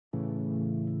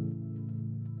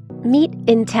Meet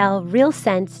Intel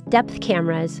RealSense depth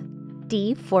cameras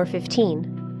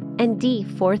D415 and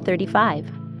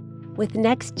D435 with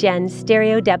next-gen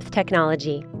stereo depth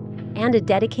technology and a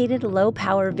dedicated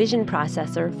low-power vision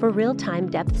processor for real-time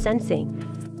depth sensing.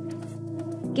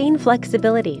 Gain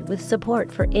flexibility with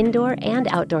support for indoor and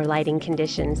outdoor lighting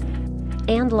conditions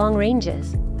and long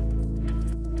ranges.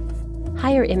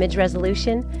 Higher image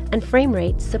resolution and frame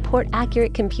rates support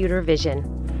accurate computer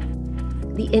vision.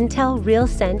 The Intel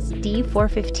RealSense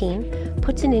D415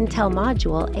 puts an Intel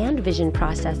module and vision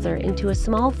processor into a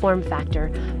small form factor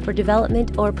for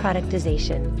development or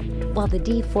productization, while the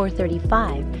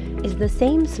D435 is the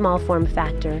same small form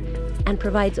factor and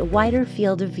provides a wider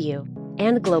field of view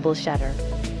and global shutter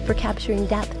for capturing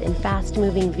depth in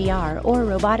fast-moving VR or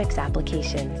robotics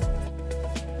applications.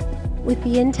 With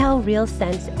the Intel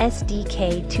RealSense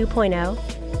SDK 2.0,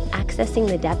 accessing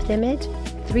the depth image,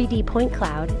 3D point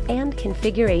cloud, and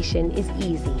configuration is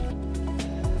easy.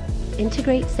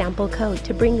 Integrate sample code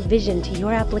to bring vision to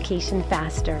your application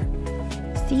faster.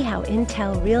 See how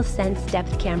Intel RealSense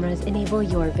depth cameras enable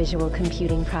your visual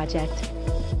computing project.